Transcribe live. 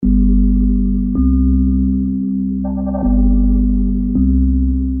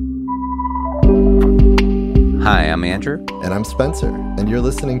Hi, I'm Andrew. And I'm Spencer, and you're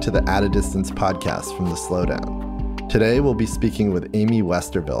listening to the At a Distance podcast from The Slowdown. Today, we'll be speaking with Amy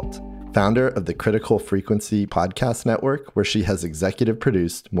Westervelt, founder of the Critical Frequency Podcast Network, where she has executive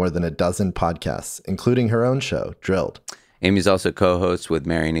produced more than a dozen podcasts, including her own show, Drilled. Amy's also co-host with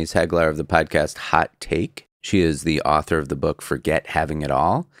Mary Anise Heglar of the podcast Hot Take. She is the author of the book Forget Having It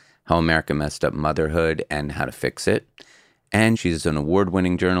All, How America Messed Up Motherhood and How to Fix It. And she's an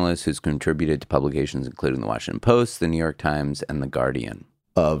award-winning journalist who's contributed to publications including The Washington Post, The New York Times, and The Guardian.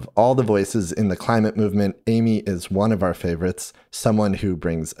 Of all the voices in the climate movement, Amy is one of our favorites, someone who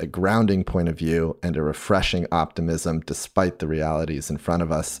brings a grounding point of view and a refreshing optimism despite the realities in front of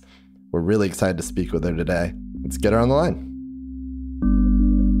us. We're really excited to speak with her today. Let's get her on the line.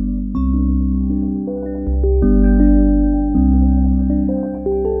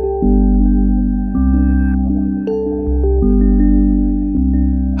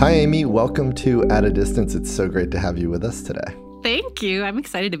 Hi, Amy. Welcome to At a Distance. It's so great to have you with us today. Thank you. I'm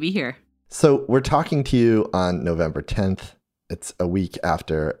excited to be here. So we're talking to you on November 10th. It's a week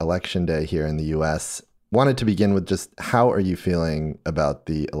after Election Day here in the U.S. Wanted to begin with just how are you feeling about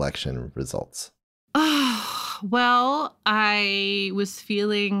the election results? Well, I was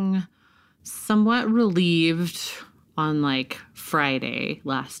feeling somewhat relieved on Friday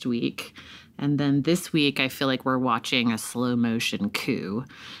last week. And then this week, I feel like we're watching a slow motion coup,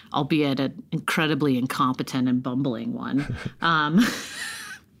 albeit an incredibly incompetent and bumbling one.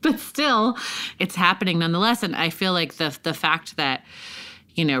 But still, it's happening nonetheless. And I feel like the fact that,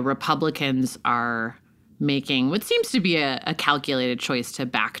 Republicans are making what seems to be a calculated choice to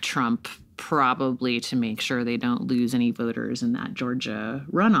back Trump, probably to make sure they don't lose any voters in that Georgia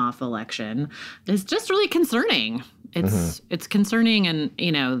runoff election, is just really concerning. It's concerning, and,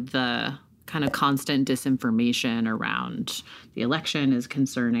 the kind of constant disinformation around the election is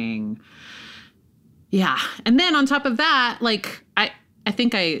concerning. Yeah. And then on top of that, I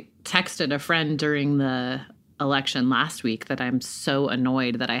think I texted a friend during the election last week that I'm so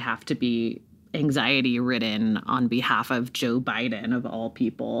annoyed that I have to be anxiety ridden on behalf of Joe Biden, of all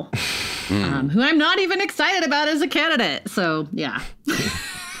people, who I'm not even excited about as a candidate. So, yeah.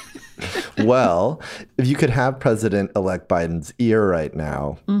 Well, if you could have President-elect Biden's ear right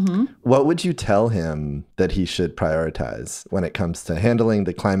now, what would you tell him that he should prioritize when it comes to handling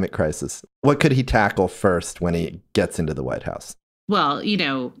the climate crisis? What could he tackle first when he gets into the White House? Well,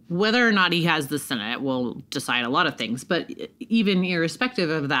 whether or not he has the Senate will decide a lot of things. But even irrespective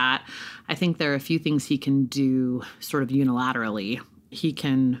of that, I think there are a few things he can do sort of unilaterally. He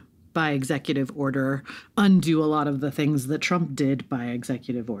can, by executive order, undo a lot of the things that Trump did by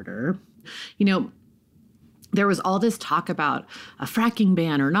executive order. There was all this talk about a fracking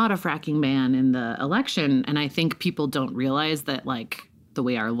ban or not a fracking ban in the election. And I think people don't realize that, the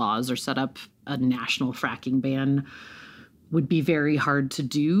way our laws are set up, a national fracking ban would be very hard to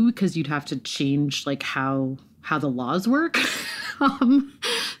do because you'd have to change, how the laws work.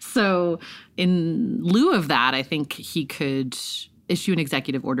 So in lieu of that, I think he could issue an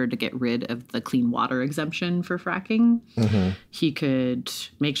executive order to get rid of the clean water exemption for fracking. He could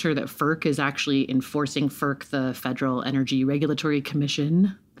make sure that FERC is actually enforcing FERC, the Federal Energy Regulatory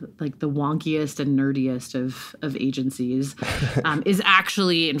Commission, the wonkiest and nerdiest of agencies, is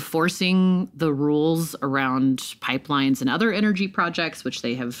actually enforcing the rules around pipelines and other energy projects, which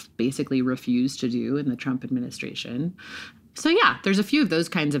they have basically refused to do in the Trump administration. So, yeah, there's a few of those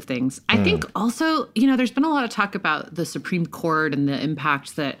kinds of things. I think also, there's been a lot of talk about the Supreme Court and the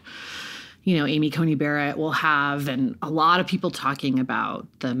impact that, Amy Coney Barrett will have, and a lot of people talking about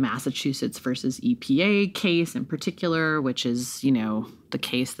the Massachusetts versus EPA case in particular, which is, the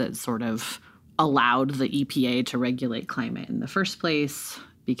case that sort of allowed the EPA to regulate climate in the first place,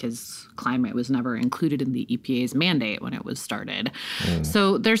 because climate was never included in the EPA's mandate when it was started.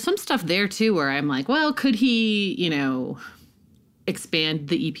 So there's some stuff there, too, where I'm like, well, could he, expand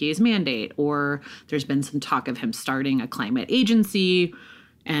the EPA's mandate? Or there's been some talk of him starting a climate agency.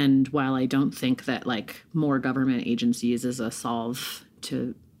 And while I don't think that more government agencies is a solve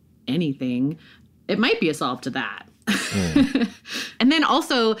to anything, it might be a solve to that. And then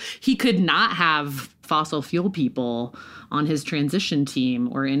also he could not have fossil fuel people on his transition team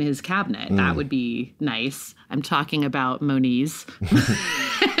or in his cabinet. That would be nice. I'm talking about Moniz.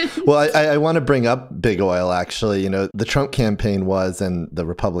 Well, I want to bring up big oil, actually. The Trump campaign was, and the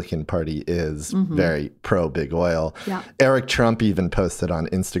Republican Party is, very pro big oil. Yeah. Eric Trump even posted on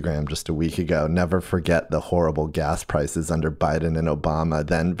Instagram just a week ago, never forget the horrible gas prices under Biden and Obama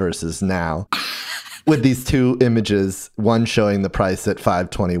then versus now. With these two images, one showing the price at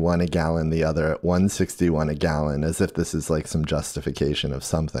 $5.21 a gallon, the other at $1.61 a gallon, as if this is some justification of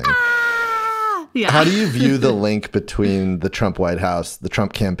something. Yeah. How do you view the link between the Trump White House, the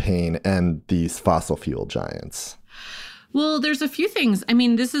Trump campaign, and these fossil fuel giants? Well, there's a few things. I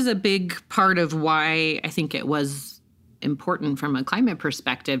mean, this is a big part of why I think it was important from a climate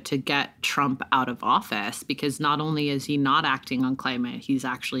perspective to get Trump out of office, because not only is he not acting on climate, he's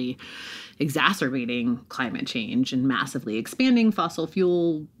actually exacerbating climate change and massively expanding fossil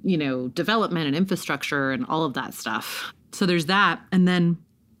fuel, development and infrastructure and all of that stuff. So there's that. And then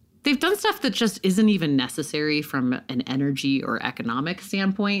they've done stuff that just isn't even necessary from an energy or economic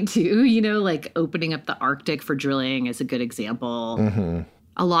standpoint, too. Like opening up the Arctic for drilling is a good example. Mm-hmm.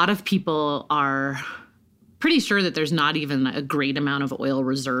 A lot of people are pretty sure that there's not even a great amount of oil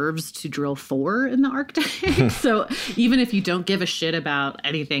reserves to drill for in the Arctic. So even if you don't give a shit about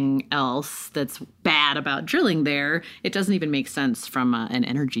anything else that's bad about drilling there, it doesn't even make sense from an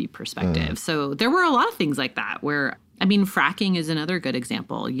energy perspective. So there were a lot of things like that where, fracking is another good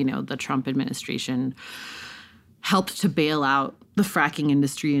example. The Trump administration helped to bail out the fracking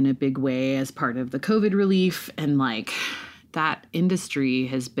industry in a big way as part of the COVID relief. And that industry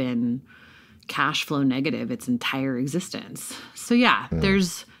has been cash flow negative its entire existence. So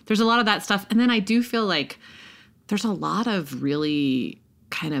there's a lot of that stuff. And then I do feel like there's a lot of really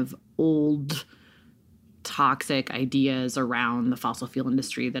kind of old toxic ideas around the fossil fuel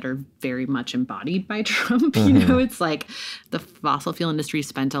industry that are very much embodied by Trump. It's like the fossil fuel industry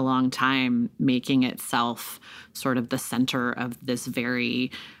spent a long time making itself sort of the center of this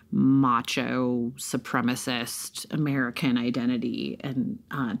very macho, supremacist American identity. And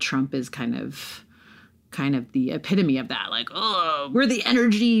Trump is kind of the epitome of that. Like, oh, we're the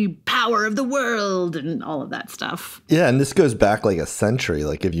energy power of the world and all of that stuff. Yeah, and this goes back like a century.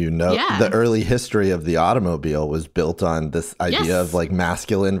 Like if the early history of the automobile was built on this idea of like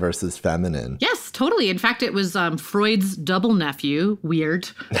masculine versus feminine. Yes, totally. In fact, it was Freud's double nephew, weird,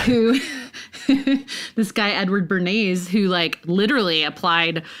 who this guy, Edward Bernays, who literally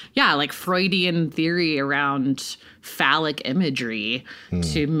applied, Freudian theory around phallic imagery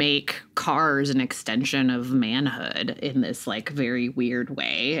to make cars an extension of manhood in this very weird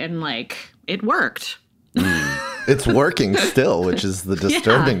way. And it worked. It's working still, which is the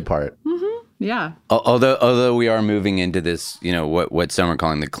disturbing part. Mm-hmm. Yeah. Although we are moving into this, what some are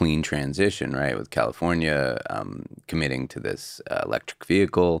calling the clean transition, right? With California committing to this electric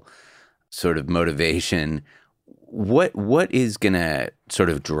vehicle sort of motivation. What is going to sort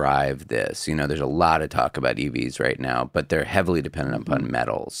of drive this? There's a lot of talk about EVs right now, but they're heavily dependent upon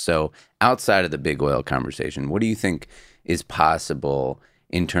metals. So outside of the big oil conversation, what do you think is possible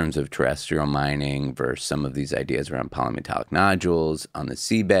in terms of terrestrial mining versus some of these ideas around polymetallic nodules on the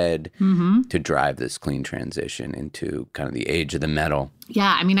seabed to drive this clean transition into kind of the age of the metal?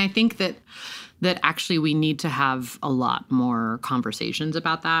 Yeah, I think that actually we need to have a lot more conversations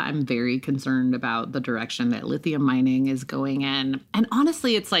about that. I'm very concerned about the direction that lithium mining is going in. And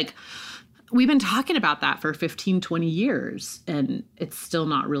honestly, it's we've been talking about that for 15, 20 years, and it's still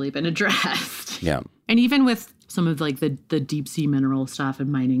not really been addressed. Yeah. And even with some of the deep sea mineral stuff and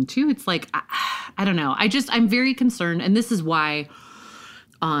mining too, it's I don't know. I'm very concerned. And this is why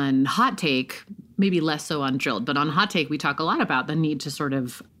on Hot Take, maybe less so on Drilled, but on Hot Take, we talk a lot about the need to sort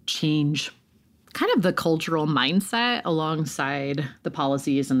of change kind of the cultural mindset alongside the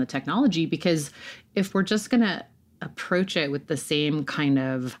policies and the technology, because if we're just going to approach it with the same kind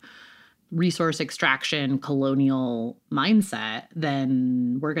of resource extraction colonial mindset,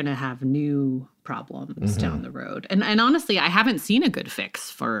 then we're going to have new problems down the road. And honestly, I haven't seen a good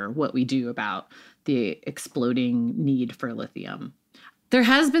fix for what we do about the exploding need for lithium. There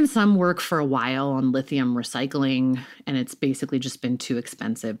has been some work for a while on lithium recycling, and it's basically just been too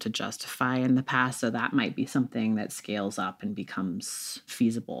expensive to justify in the past. So that might be something that scales up and becomes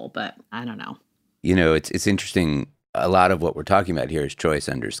feasible, but I don't know. It's interesting. A lot of what we're talking about here is choice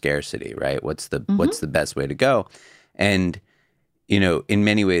under scarcity, right? What's the best way to go? And in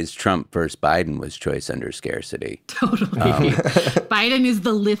many ways, Trump versus Biden was choice under scarcity. Totally. Biden is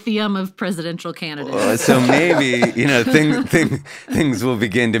the lithium of presidential candidates. So maybe, things will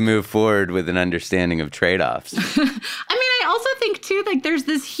begin to move forward with an understanding of trade-offs. I also think, too, there's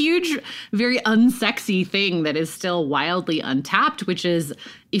this huge, very unsexy thing that is still wildly untapped, which is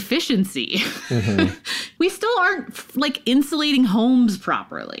efficiency. Mm-hmm. We still aren't insulating homes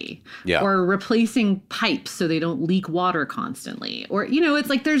properly or replacing pipes so they don't leak water constantly. Or,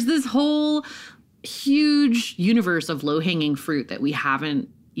 it's there's this whole huge universe of low-hanging fruit that we haven't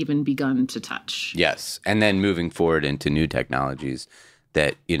even begun to touch. Yes. And then moving forward into new technologies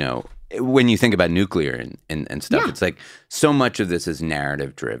that, when you think about nuclear and stuff, it's so much of this is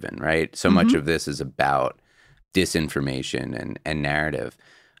narrative driven, right? So much of this is about disinformation and narrative.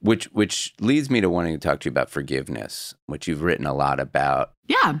 Which leads me to wanting to talk to you about forgiveness, which you've written a lot about.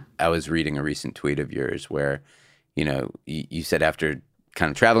 Yeah. I was reading a recent tweet of yours where, you said after kind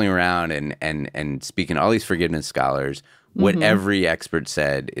of traveling around and speaking to all these forgiveness scholars, what every expert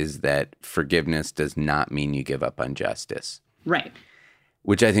said is that forgiveness does not mean you give up on justice. Right.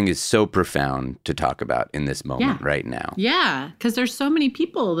 Which I think is so profound to talk about in this moment right now. Yeah, because there's so many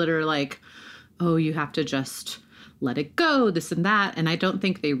people that are like, oh, you have to just let it go, this and that. And I don't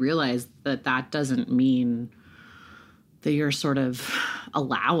think they realize that that doesn't mean that you're sort of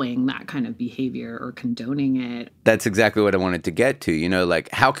allowing that kind of behavior or condoning it. That's exactly what I wanted to get to. Like,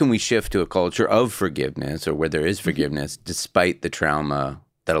 how can we shift to a culture of forgiveness, or where there is forgiveness, despite the trauma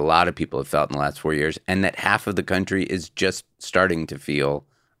that a lot of people have felt in the last 4 years, and that half of the country is just starting to feel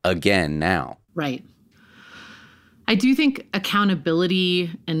again now? Right. I do think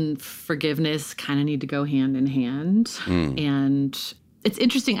accountability and forgiveness kind of need to go hand in hand. And it's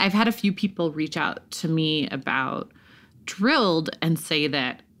interesting. I've had a few people reach out to me about Drilled and say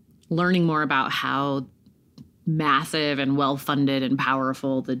that learning more about how massive and well-funded and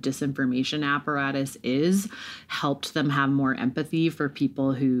powerful the disinformation apparatus is helped them have more empathy for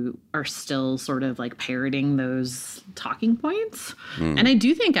people who are still sort of like parroting those talking points. And I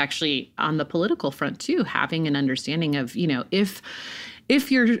do think actually on the political front too, having an understanding of,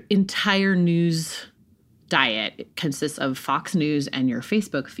 if your entire news diet consists of Fox News and your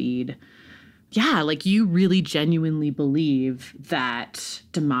Facebook feed, like you really genuinely believe that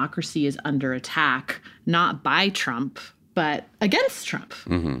democracy is under attack, not by Trump, but against Trump.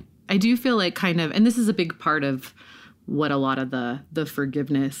 I do feel like kind of, and this is a big part of what a lot of the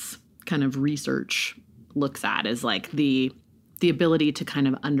forgiveness kind of research looks at, is like the ability to kind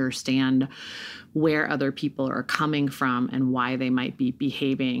of understand where other people are coming from and why they might be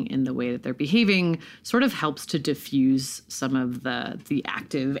behaving in the way that they're behaving sort of helps to diffuse some of the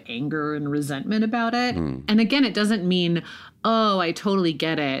active anger and resentment about it. And again, it doesn't mean, oh, I totally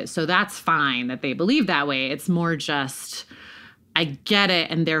get it, so that's fine that they believe that way. It's more just, I get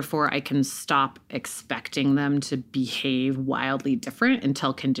it, and therefore I can stop expecting them to behave wildly different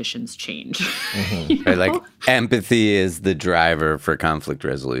until conditions change. Right, like empathy is the driver for conflict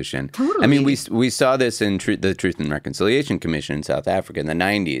resolution. Totally. I mean, we saw this in the Truth and Reconciliation Commission in South Africa in the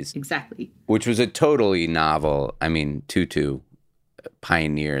 90s. Exactly. Which was a totally novel, Tutu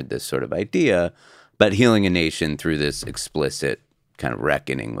pioneered this sort of idea, but healing a nation through this explicit kind of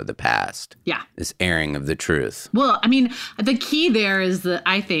reckoning with the past. Yeah. This airing of the truth. Well, the key there is that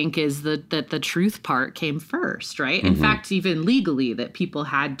the truth part came first, right? In fact, even legally, that people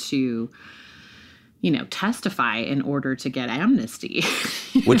had to, testify in order to get amnesty.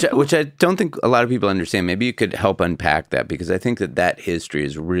 Which I don't think a lot of people understand. Maybe you could help unpack that, because I think that history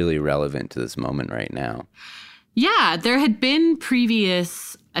is really relevant to this moment right now. Yeah, there had been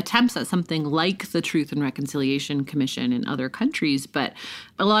previous attempts at something like the Truth and Reconciliation Commission in other countries, but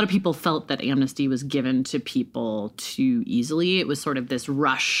a lot of people felt that amnesty was given to people too easily. It was sort of this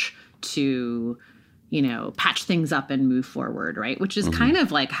rush to, patch things up and move forward, right? Which is kind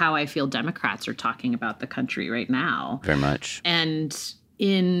of like how I feel Democrats are talking about the country right now. Very much. And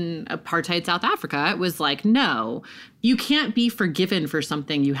in apartheid South Africa, it was like, no, you can't be forgiven for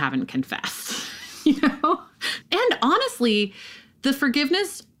something you haven't confessed, And honestly, the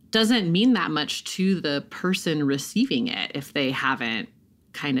forgiveness doesn't mean that much to the person receiving it if they haven't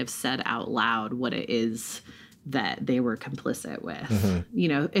kind of said out loud what it is that they were complicit with.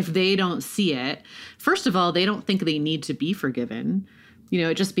 If they don't see it, first of all, they don't think they need to be forgiven.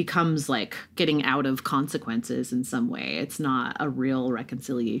 It just becomes like getting out of consequences in some way. It's not a real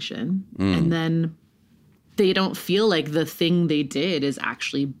reconciliation. And then they don't feel like the thing they did has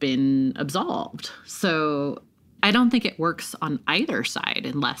actually been absolved. So I don't think it works on either side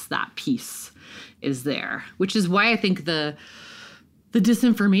unless that piece is there, which is why I think the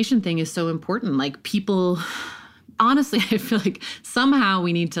disinformation thing is so important. Like, people, honestly, I feel like somehow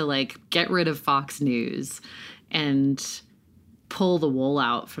we need to like get rid of Fox News and pull the wool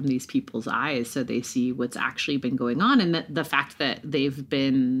out from these people's eyes so they see what's actually been going on, and that the fact that they've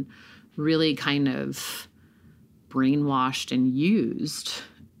been really kind of brainwashed and used.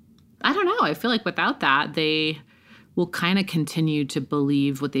 I don't know. I feel like without that, they will kind of continue to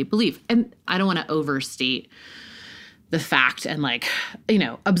believe what they believe. And I don't want to overstate the fact and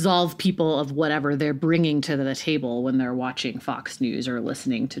absolve people of whatever they're bringing to the table when they're watching Fox News or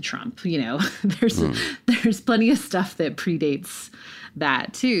listening to Trump. There's plenty of stuff that predates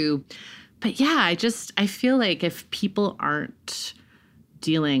that too. But yeah, I feel like if people aren't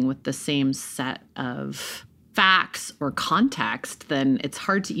dealing with the same set of facts or context, then it's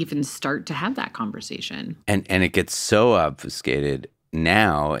hard to even start to have that conversation. And it gets so obfuscated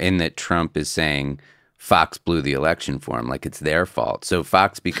now in that Trump is saying Fox blew the election for him, like it's their fault. So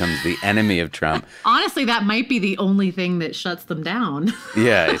Fox becomes the enemy of Trump. Honestly, that might be the only thing that shuts them down.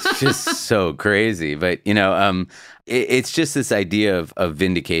 Yeah, it's just so crazy. But, it's just this idea of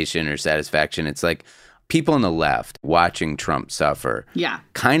vindication or satisfaction. It's like people on the left watching Trump suffer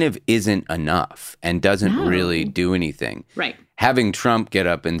kind of isn't enough and doesn't really do anything. Right. Having Trump get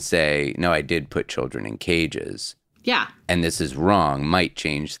up and say, no, I did put children in cages. Yeah. And this is wrong might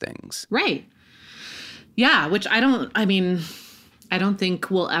change things. Right. Yeah, which I don't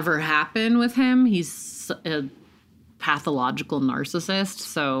think will ever happen with him. He's a pathological narcissist.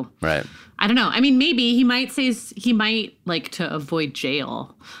 So right. I don't know. I mean, maybe he might like to avoid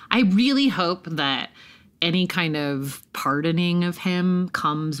jail. I really hope that any kind of pardoning of him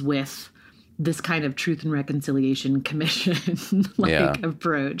comes with this kind of Truth and Reconciliation Commission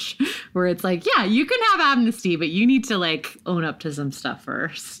approach where it's like, yeah, you can have amnesty, but you need to like own up to some stuff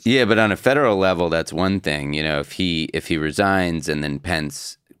first. Yeah, but on a federal level, that's one thing. If he resigns and then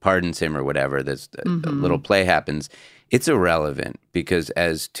Pence pardons him or whatever, this a little play happens, it's irrelevant because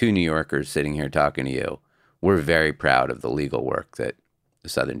as two New Yorkers sitting here talking to you, we're very proud of the legal work that the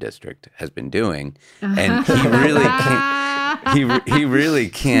Southern District has been doing. And he really can't. He really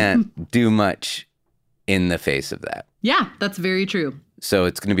can't do much in the face of that. Yeah, that's very true. So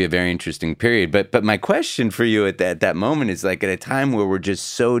it's going to be a very interesting period. But my question for you at that moment is like at a time where we're just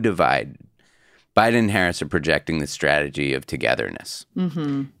so divided, Biden and Harris are projecting the strategy of togetherness.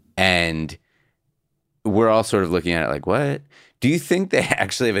 Mm-hmm. And we're all sort of looking at it like, what? Do you think they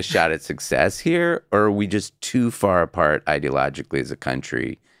actually have a shot at success here? Or are we just too far apart ideologically as a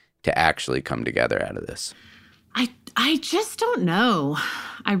country to actually come together out of this? I just don't know.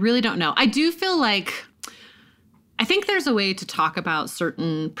 I really don't know. I do feel like I think there's a way to talk about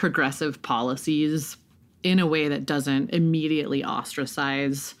certain progressive policies in a way that doesn't immediately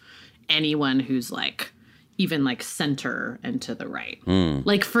ostracize anyone who's like even like center and to the right.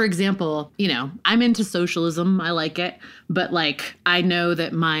 Like, for example, I'm into socialism. I like it. But like, I know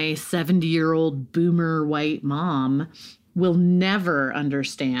that my 70-year-old boomer white mom will never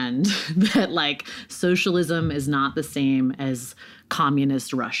understand that like socialism is not the same as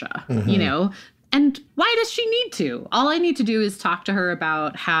communist Russia, And why does she need to? All I need to do is talk to her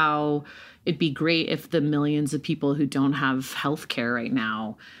about how it'd be great if the millions of people who don't have health care right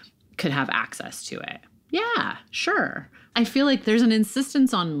now could have access to it. Yeah, sure. I feel like there's an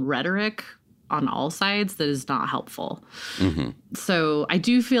insistence on rhetoric on all sides that is not helpful. Mm-hmm. So I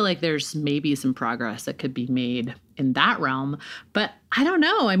do feel like there's maybe some progress that could be made in that realm. But I don't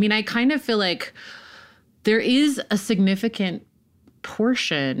know. I mean, I kind of feel like there is a significant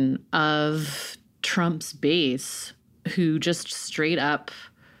portion of Trump's base who just straight up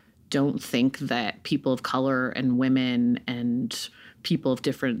don't think that people of color and women and people of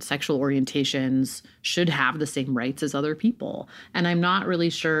different sexual orientations should have the same rights as other people. And I'm not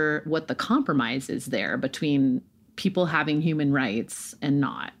really sure what the compromise is there between people having human rights and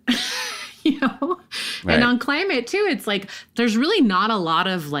not. Right. And on climate too, it's like there's really not a lot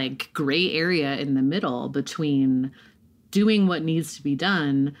of like gray area in the middle between doing what needs to be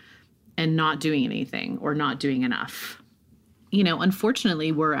done and not doing anything or not doing enough.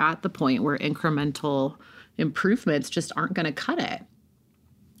 Unfortunately, we're at the point where incremental improvements just aren't going to cut it.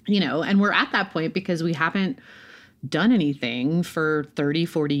 And we're at that point because we haven't done anything for 30,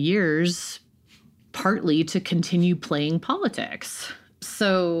 40 years, partly to continue playing politics.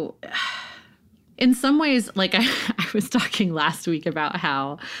 So in some ways, like I was talking last week about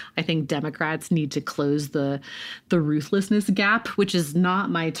how I think Democrats need to close the ruthlessness gap, which is not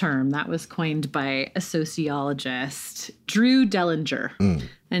my term. That was coined by a sociologist, Drew Dellinger.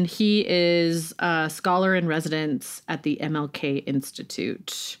 And he is a scholar in residence at the MLK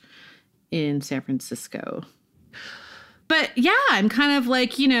Institute in San Francisco. But yeah, I'm kind of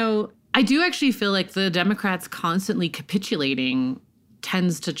like, I do actually feel like the Democrats constantly capitulating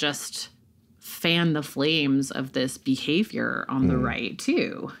tends to just fan the flames of this behavior on the right,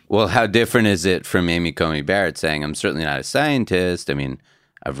 too. Well, how different is it from Amy Coney Barrett saying, I'm certainly not a scientist. I mean,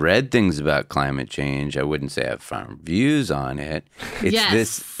 I've read things about climate change. I wouldn't say I've found views on it.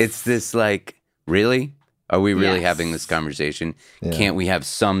 It's this like, really? Are we really having this conversation? Yeah. Can't we have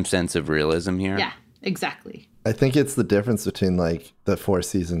some sense of realism here? Yeah, exactly. I think it's the difference between like the Four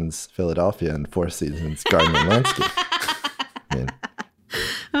Seasons Philadelphia and Four Seasons Garden and Landscape.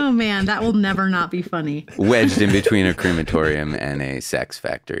 Oh, man, that will never not be funny. Wedged in between a crematorium and a sex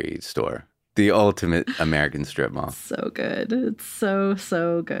factory store. The ultimate American strip mall. So good. It's so,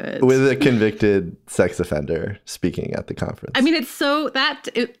 so good. With a convicted sex offender speaking at the conference. I mean,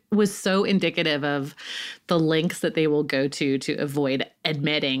 it was so indicative of the lengths that they will go to avoid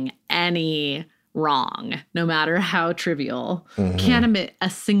admitting any wrong, no matter how trivial. Mm-hmm. Can't admit a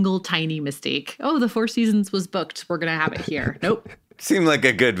single tiny mistake. Oh, the Four Seasons was booked. We're going to have it here. Nope. Seemed like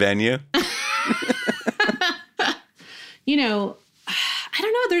a good venue. You know, I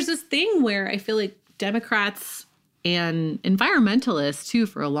don't know. There's this thing where I feel like Democrats and environmentalists, too,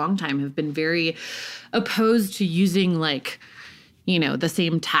 for a long time have been very opposed to using, like, you know, the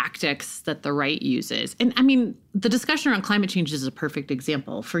same tactics that the right uses. And I mean, the discussion around climate change is a perfect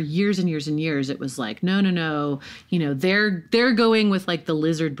example. For years and years and years, it was like, no, you know, they're going with like the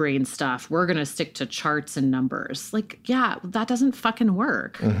lizard brain stuff. We're going to stick to charts and numbers. Like, yeah, that doesn't fucking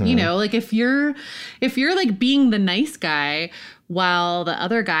work. Mm-hmm. You know, like if you're like being the nice guy while the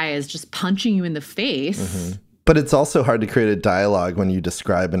other guy is just punching you in the face. Mm-hmm. But it's also hard to create a dialogue when you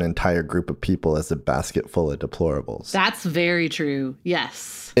describe an entire group of people as a basket full of deplorables. That's very true.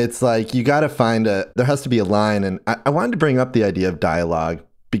 Yes. It's like you got to find there has to be a line. And I wanted to bring up the idea of dialogue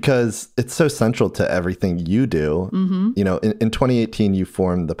because it's so central to everything you do. Mm-hmm. You know, in 2018, you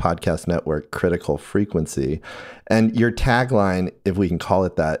formed the podcast network Critical Frequency. And your tagline, if we can call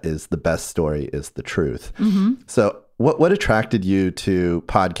it that, is the best story is the truth. Mm-hmm. So what attracted you to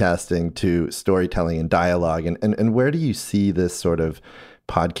podcasting, to storytelling and dialogue? And where do you see this sort of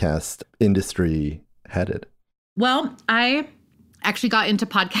podcast industry headed? Well, I actually got into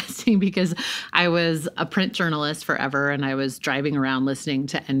podcasting because I was a print journalist forever and I was driving around listening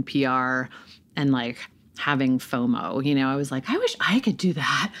to NPR and like having FOMO. You know, I was like, I wish I could do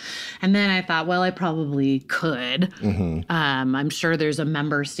that. And then I thought, well, I probably could. Mm-hmm. I'm sure there's a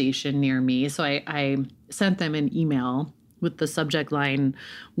member station near me. So I sent them an email with the subject line,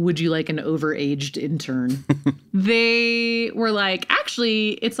 would you like an overaged intern? They were like,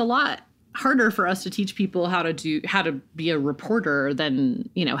 actually, it's a lot harder for us to teach people how to be a reporter than,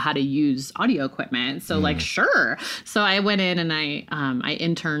 you know, how to use audio equipment. So like, sure. So I went in and I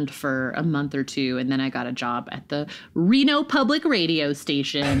interned for a month or two, and then I got a job at the Reno Public Radio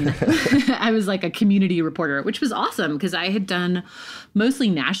Station. I was like a community reporter, which was awesome because I had done mostly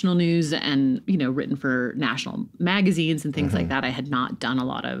national news and, you know, written for national magazines and things like that. I had not done a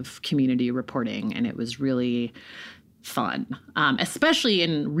lot of community reporting, and it was really fun, especially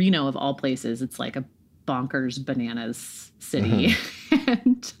in Reno of all places. It's like a bonkers bananas city. Mm-hmm.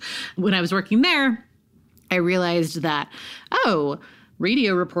 And when I was working there, I realized that,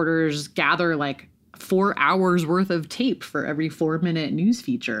 radio reporters gather like 4 hours worth of tape for every 4-minute news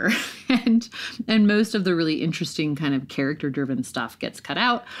feature. and most of the really interesting kind of character-driven stuff gets cut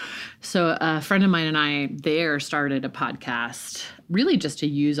out. So a friend of mine and I there started a podcast really just to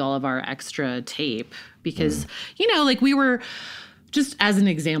use all of our extra tape because, you know, like we were, just as an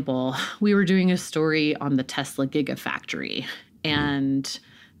example, we were doing a story on the Tesla Gigafactory, and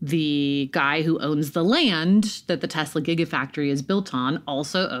the guy who owns the land that the Tesla Gigafactory is built on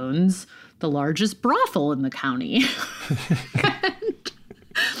also owns the largest brothel in the county.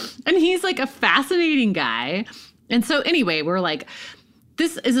 and he's like a fascinating guy. And so anyway, we're like,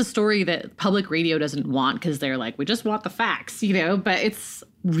 this is a story that public radio doesn't want because they're like, we just want the facts, you know, but it's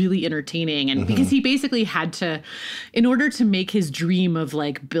really entertaining. And because he basically had to, in order to make his dream of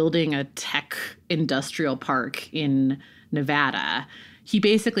like building a tech industrial park in Nevada, he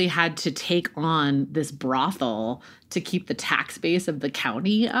basically had to take on this brothel to keep the tax base of the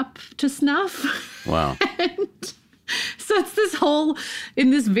county up to snuff. Wow. And so it's this whole,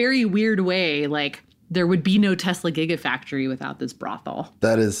 in this very weird way, like there would be no Tesla Gigafactory without this brothel.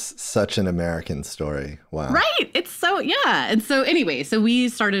 That is such an American story. Wow. Right. It's so, yeah. And so anyway, so we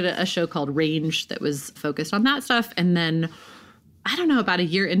started a show called Range that was focused on that stuff. And then I don't know, about a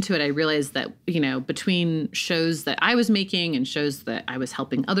year into it, I realized that, you know, between shows that I was making and shows that I was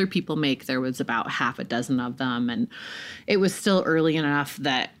helping other people make, there was about half a dozen of them. And it was still early enough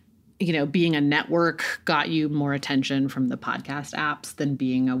that, you know, being a network got you more attention from the podcast apps than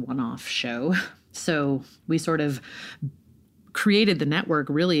being a one-off show. So we sort of created the network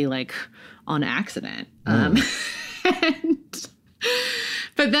really like on accident.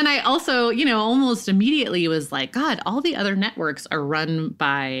 But then I also, you know, almost immediately was like, God, all the other networks are run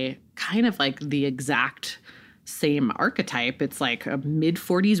by kind of like the exact same archetype. It's like a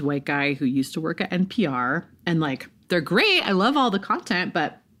mid-40s white guy who used to work at NPR. And like, they're great. I love all the content.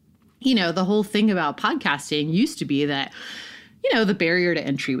 But, you know, the whole thing about podcasting used to be that, you know, the barrier to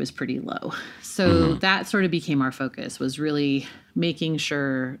entry was pretty low. So that sort of became our focus, was really making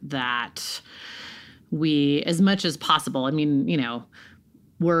sure that we, as much as possible, I mean, you know,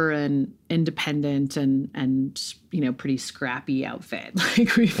 we're an independent and pretty scrappy outfit.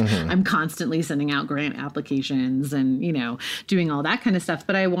 Like I'm constantly sending out grant applications and, doing all that kind of stuff.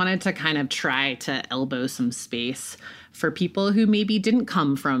 But I wanted to kind of try to elbow some space for people who maybe didn't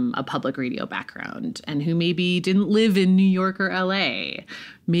come from a public radio background and who maybe didn't live in New York or LA,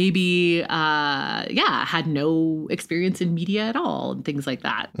 maybe, had no experience in media at all and things like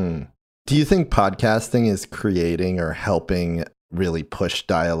that. Do you think podcasting is creating or helping really push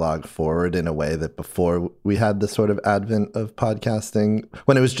dialogue forward in a way that before we had the sort of advent of podcasting,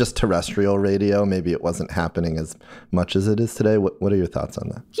 when it was just terrestrial radio, maybe it wasn't happening as much as it is today? What are your thoughts on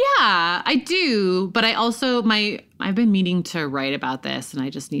that? Yeah, I do. But I also, I've been meaning to write about this and I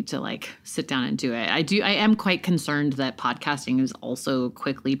just need to sit down and do it. I am quite concerned that podcasting is also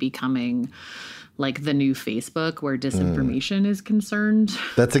quickly becoming the new Facebook where disinformation is concerned.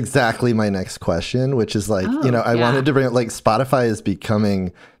 That's exactly my next question, which is I wanted to bring up Spotify is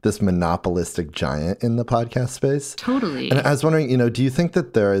becoming this monopolistic giant in the podcast space. Totally. And I was wondering, do you think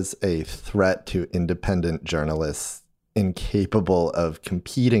that there is a threat to independent journalists incapable of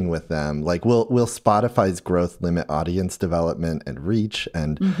competing with them? Will Spotify's growth limit audience development and reach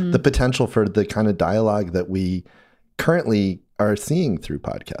and the potential for the kind of dialogue that we currently are seeing through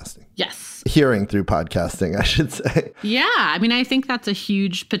podcasting? Yes. Hearing through podcasting, I should say. Yeah. I think that's a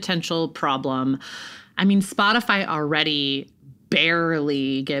huge potential problem. Spotify already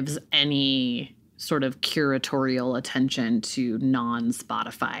barely gives any sort of curatorial attention to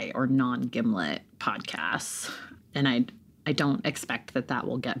non-Spotify or non-Gimlet podcasts. And I don't expect that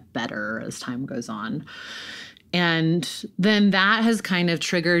will get better as time goes on. And then that has kind of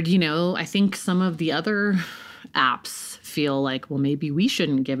triggered, I think some of the other apps feel maybe we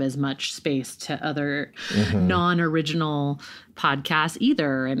shouldn't give as much space to other non-original podcasts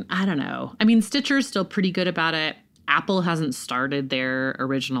either. And I don't know. Stitcher's still pretty good about it. Apple hasn't started their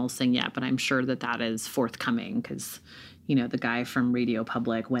originals thing yet, but I'm sure that is forthcoming because, the guy from Radio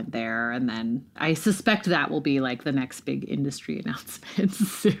Public went there. And then I suspect that will be the next big industry announcement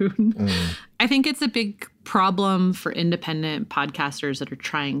soon. I think it's a big problem for independent podcasters that are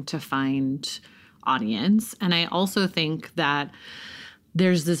trying to find audience. And I also think that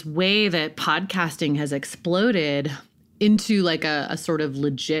there's this way that podcasting has exploded into a sort of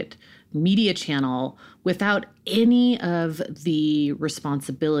legit media channel without any of the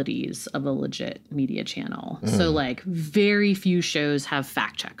responsibilities of a legit media channel. So very few shows have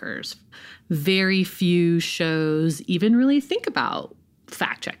fact checkers. Very few shows even really think about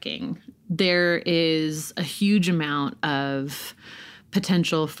fact checking. There is a huge amount of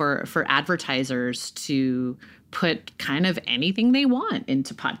potential for advertisers to put kind of anything they want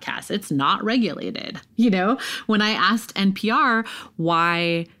into podcasts. It's not regulated. When I asked NPR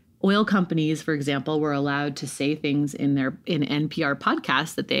why oil companies, for example, were allowed to say things in NPR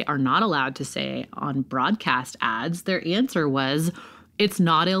podcasts that they are not allowed to say on broadcast ads, their answer was, it's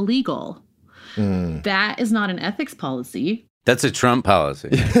not illegal. That is not an ethics policy. That's a Trump policy.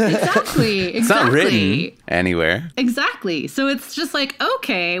 Exactly. It's not written anywhere. Exactly. So it's just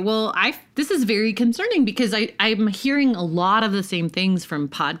okay, well, this is very concerning because I'm hearing a lot of the same things from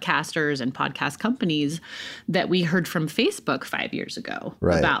podcasters and podcast companies that we heard from Facebook 5 years ago.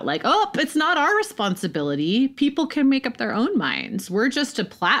 Right. About it's not our responsibility. People can make up their own minds. We're just a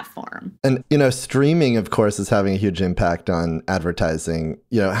platform. And, streaming, of course, is having a huge impact on advertising.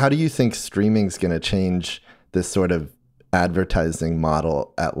 How do you think streaming's going to change this sort of advertising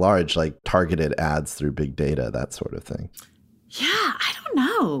model at large, targeted ads through big data, that sort of thing? Yeah, I don't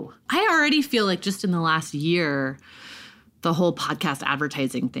know. I already feel just in the last year, the whole podcast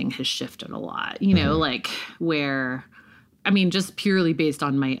advertising thing has shifted a lot, where, just purely based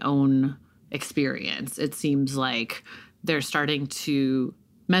on my own experience, it seems like they're starting to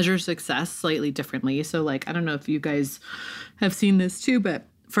measure success slightly differently. So I don't know if you guys have seen this too, but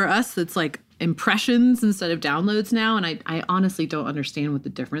for us, it's impressions instead of downloads now. And I honestly don't understand what the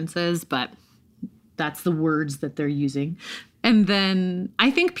difference is, but that's the words that they're using. And then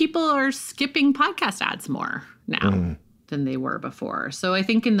I think people are skipping podcast ads more now than they were before. So I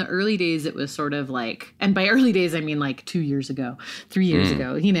think in the early days, it was sort of and by early days, I mean 2 years ago, 3 years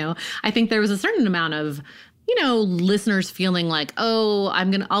ago, I think there was a certain amount of, listeners feeling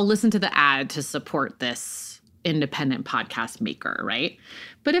I'll listen to the ad to support this independent podcast maker, right?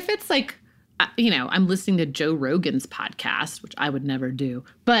 But if it's I'm listening to Joe Rogan's podcast, which I would never do,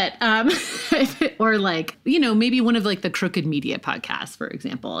 but, or maybe one of the Crooked Media podcasts, for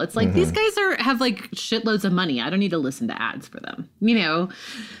example. It's these guys have shitloads of money. I don't need to listen to ads for them,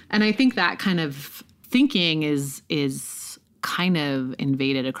 And I think that kind of thinking is kind of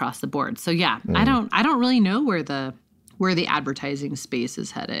invaded across the board. So yeah, I don't really know where where the advertising space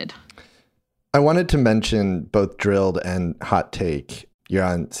is headed. I wanted to mention both Drilled and Hot Take. You're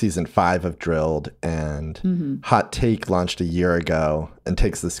on season 5 of Drilled, and Hot Take launched a year ago and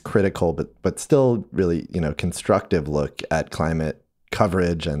takes this critical but still really, constructive look at climate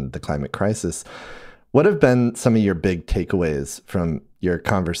coverage and the climate crisis. What have been some of your big takeaways from your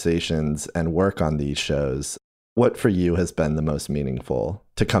conversations and work on these shows? What for you has been the most meaningful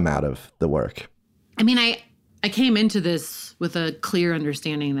to come out of the work? I mean, I came into this with a clear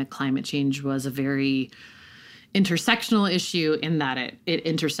understanding that climate change was a very intersectional issue in that it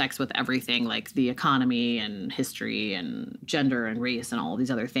intersects with everything, like the economy and history and gender and race and all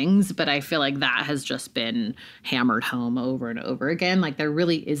these other things. But I feel like that has just been hammered home over and over again. Like there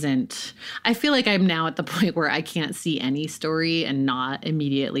really isn't, I feel like I'm now at the point where I can't see any story and not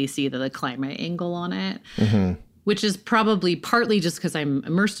immediately see the climate angle on it. Which is probably partly just because I'm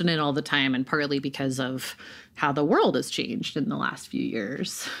immersed in it all the time and partly because of how the world has changed in the last few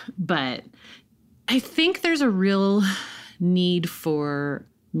years. But I think there's a real need for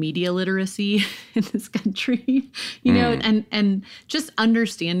media literacy in this country, and just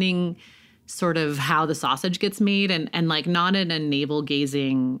understanding sort of how the sausage gets made and like not in a navel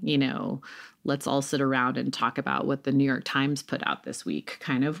gazing, let's all sit around and talk about what the New York Times put out this week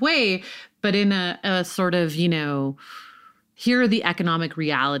kind of way, but in a sort of, here are the economic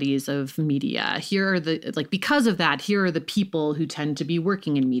realities of media. Here are because of that, here are the people who tend to be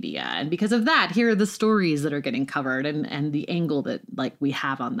working in media. And because of that, here are the stories that are getting covered and the angle that like we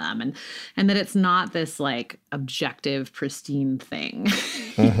have on them. And that it's not this like objective, pristine thing,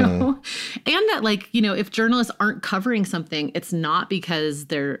 And that if journalists aren't covering something, it's not because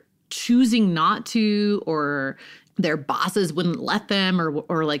they're choosing not to or their bosses wouldn't let them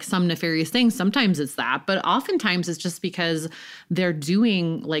or like some nefarious thing. Sometimes it's that, but oftentimes it's just because they're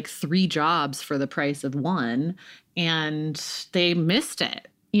doing like 3 jobs for the price of 1 and they missed it,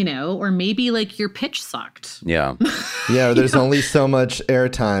 or maybe like your pitch sucked. Yeah. Yeah, there's only so much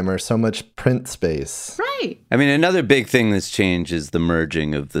airtime or so much print space. Right. I mean, another big thing that's changed is the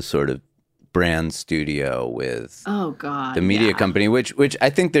merging of the sort of brand studio with the media company, which I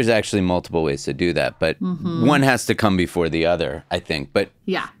think there's actually multiple ways to do that, but one has to come before the other, I think. But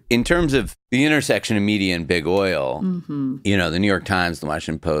in terms of the intersection of media and big oil, the New York Times, the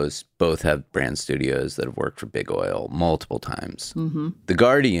Washington Post, both have brand studios that have worked for big oil multiple times. The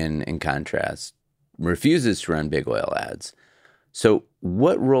Guardian, in contrast, refuses to run big oil ads. So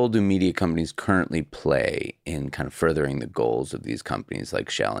what role do media companies currently play in kind of furthering the goals of these companies like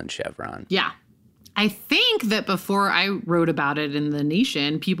Shell and Chevron? Yeah. I think that before I wrote about it in The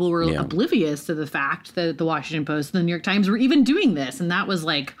Nation, people were oblivious to the fact that the Washington Post and the New York Times were even doing this. And that was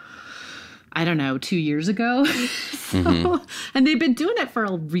like, I don't know, 2 years ago. And they've been doing it for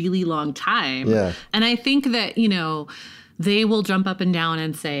a really long time. Yeah. And I think that, they will jump up and down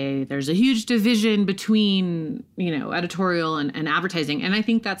and say there's a huge division between, editorial and advertising. And I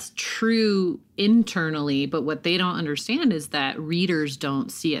think that's true internally. But what they don't understand is that readers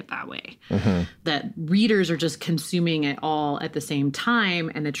don't see it that way. That readers are just consuming it all at the same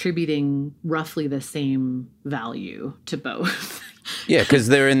time and attributing roughly the same value to both. Yeah, because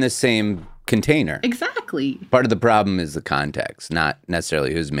they're in the same container. Exactly. Part of the problem is the context, not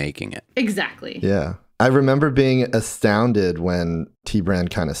necessarily who's making it. Exactly. Yeah. I remember being astounded when T-Brand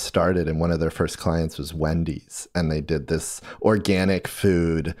kind of started, and one of their first clients was Wendy's, and they did this organic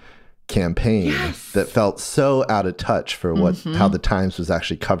food campaign that felt so out of touch for how the Times was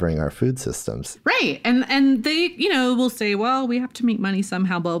actually covering our food systems. Right. And they, will say, well, we have to make money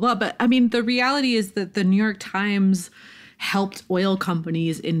somehow, blah, blah. But I mean, the reality is that the New York Times helped oil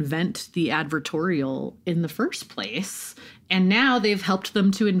companies invent the advertorial in the first place. And now they've helped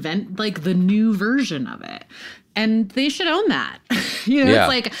them to invent like the new version of it. And they should own that. It's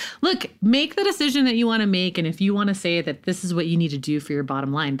like, look, make the decision that you want to make. And if you want to say that this is what you need to do for your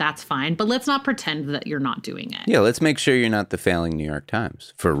bottom line, that's fine. But let's not pretend that you're not doing it. Yeah, let's make sure you're not the failing New York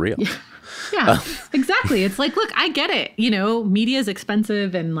Times for real. Yeah, exactly. It's like, look, I get it. Media is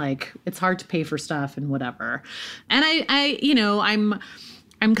expensive and like it's hard to pay for stuff and whatever. And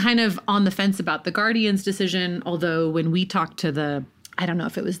I'm kind of on the fence about the Guardian's decision, although when we talked to I don't know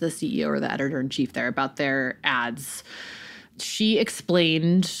if it was the CEO or the editor-in-chief there about their ads, she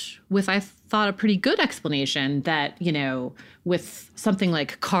explained with, I thought, a pretty good explanation that, with something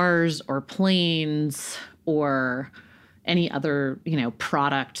like cars or planes or any other,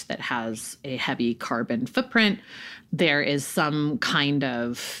 product that has a heavy carbon footprint, there is some kind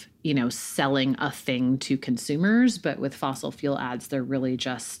of selling a thing to consumers. But with fossil fuel ads, they're really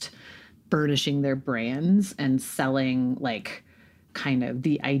just burnishing their brands and selling like kind of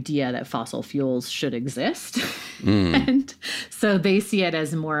the idea that fossil fuels should exist. And so they see it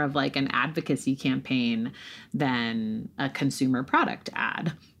as more of like an advocacy campaign than a consumer product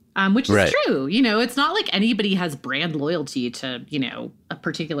ad. Which is true. You know, it's not like anybody has brand loyalty to, you know, a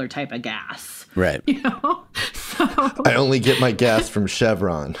particular type of gas. Right. You know? So I only get my gas from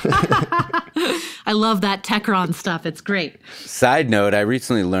Chevron. I love that Techron stuff. It's great. Side note, I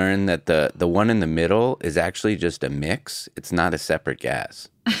recently learned that the one in the middle is actually just a mix. It's not a separate gas.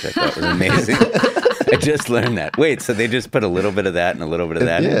 Which I thought was amazing. I just learned that. Wait, so they just put a little bit of that and a little bit of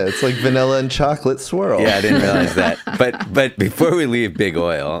that in? Yeah, it's like vanilla and chocolate swirl. Yeah, I didn't realize that. But before we leave big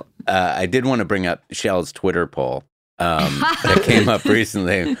oil, I did want to bring up Shell's Twitter poll that came up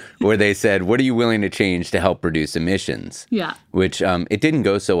recently where they said, what are you willing to change to help reduce emissions? Yeah. Which it didn't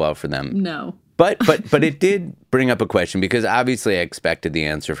go so well for them. No. But it did bring up a question because obviously I expected the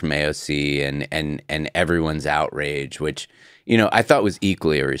answer from AOC and everyone's outrage, which, you know, I thought was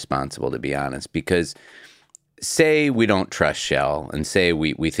equally irresponsible, to be honest, because say we don't trust Shell and say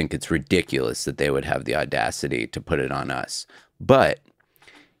we think it's ridiculous that they would have the audacity to put it on us. But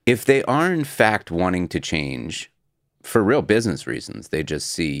if they are in fact wanting to change for real business reasons, they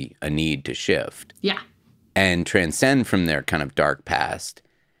just see a need to shift. Yeah. And transcend from their kind of dark past.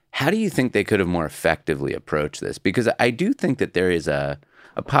 How do you think they could have more effectively approached this? Because I do think that there is a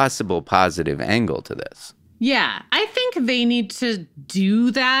possible positive angle to this. Yeah, I think they need to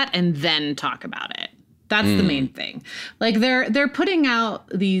do that and then talk about it. That's the main thing. Like they're putting out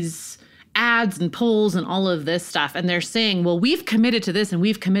these ads and polls and all of this stuff, and they're saying, well, we've committed to this and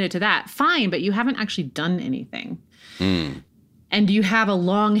we've committed to that. Fine, but you haven't actually done anything. And you have a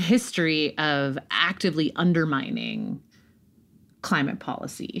long history of actively undermining climate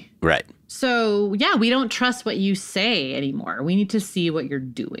policy. Right. So, yeah, we don't trust what you say anymore. We need to see what you're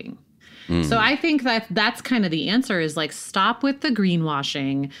doing. So I think that that's kind of the answer is like, stop with the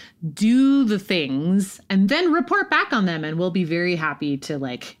greenwashing, do the things, and then report back on them. And we'll be very happy to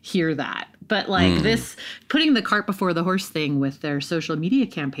like hear that. But like this putting the cart before the horse thing with their social media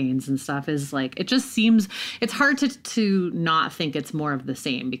campaigns and stuff is like, it just seems, it's hard to not think it's more of the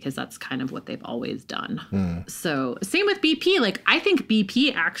same because that's kind of what they've always done. So same with BP. Like, I think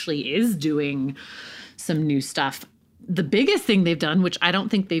BP actually is doing some new stuff. The biggest thing they've done, which I don't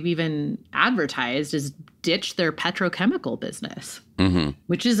think they've even advertised, is ditch their petrochemical business,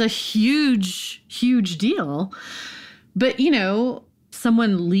 which is a huge, huge deal. But, you know,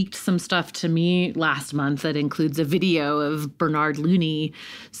 someone leaked some stuff to me last month that includes a video of Bernard Looney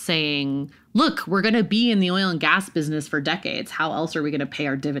saying, look, we're going to be in the oil and gas business for decades. How else are we going to pay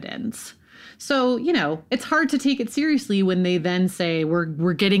our dividends? So, you know, it's hard to take it seriously when they then say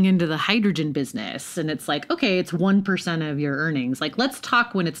we're getting into the hydrogen business. And it's like, okay, it's 1% of your earnings. Like, let's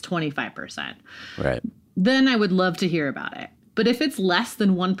talk when it's 25%. Right. Then I would love to hear about it. But if it's less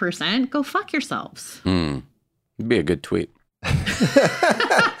than 1%, go fuck yourselves. It'd be a good tweet.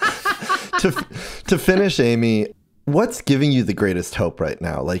 To finish, Amy, what's giving you the greatest hope right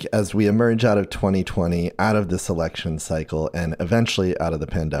now? Like, as we emerge out of 2020, out of this election cycle, and eventually out of the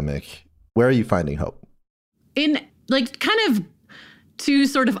pandemic, where are you finding hope? In like kind of two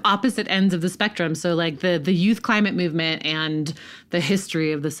sort of opposite ends of the spectrum. So like the youth climate movement and the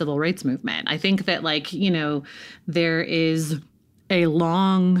history of the civil rights movement. I think that like, you know, there is a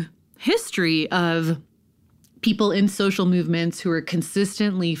long history of people in social movements who are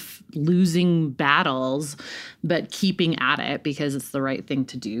consistently losing battles, but keeping at it because it's the right thing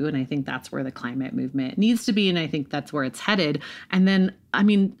to do. And I think that's where the climate movement needs to be. And I think that's where it's headed. And then, I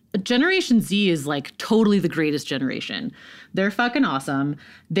mean, Generation Z is like totally the greatest generation. They're fucking awesome.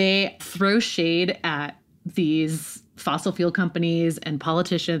 They throw shade at these fossil fuel companies and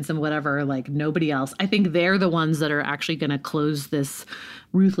politicians and whatever, like nobody else. I think they're the ones that are actually going to close this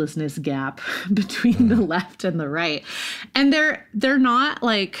ruthlessness gap between the left and the right. And they're not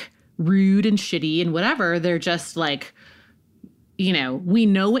like rude and shitty and whatever. They're just like, you know, we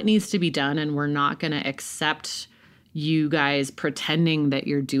know what needs to be done and we're not going to accept you guys pretending that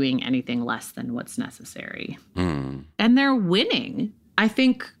you're doing anything less than what's necessary. And they're winning. I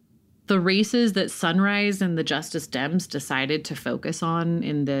think the races that Sunrise and the Justice Dems decided to focus on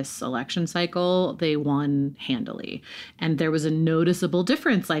in this election cycle, they won handily. And there was a noticeable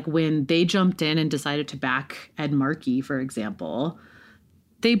difference. Like when they jumped in and decided to back Ed Markey, for example,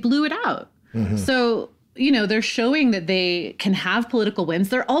 they blew it out. So, you know, they're showing that they can have political wins.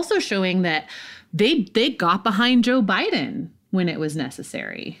 They're also showing that they got behind Joe Biden when it was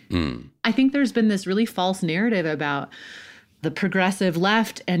necessary. I think there's been this really false narrative about the progressive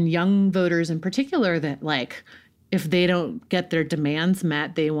left and young voters in particular that like, if they don't get their demands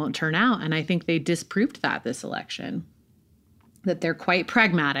met, they won't turn out. And I think they disproved that this election. that they're quite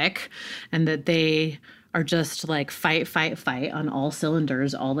pragmatic, and that they are just like fight on all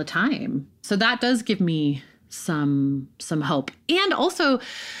cylinders all the time. So that does give me some hope. And also,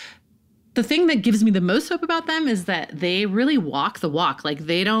 the thing that gives me the most hope about them is that they really walk the walk. Like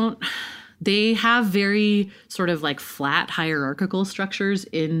they have very sort of like flat hierarchical structures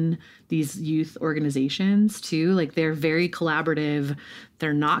in these youth organizations too. Like they're very collaborative.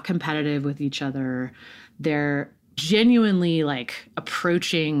 They're not competitive with each other. They're genuinely like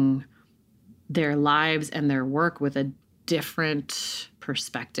approaching their lives and their work with a different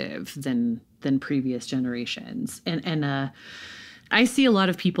perspective than previous generations. And I see a lot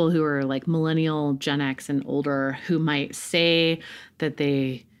of people who are like millennial, Gen X and older who might say that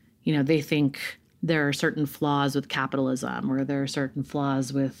they think there are certain flaws with capitalism or there are certain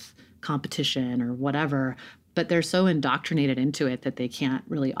flaws with competition or whatever, but they're so indoctrinated into it that they can't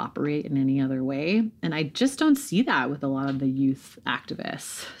really operate in any other way. And I just don't see that with a lot of the youth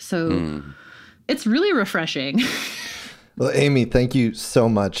activists. So it's really refreshing. Well, Amy, thank you so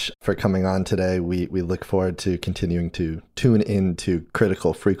much for coming on today. We look forward to continuing to tune into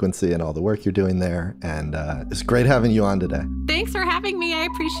Critical Frequency and all the work you're doing there. And it's great having you on today. Thanks for having me. I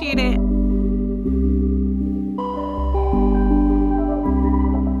appreciate it.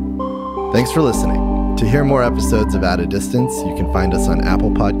 Thanks for listening. To hear more episodes of At a Distance, you can find us on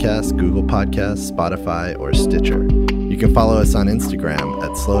Apple Podcasts, Google Podcasts, Spotify, or Stitcher. You can follow us on Instagram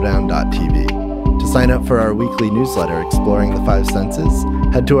at slowdown.tv. To sign up for our weekly newsletter exploring the 5 senses,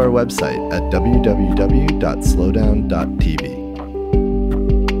 head to our website at www.slowdown.tv.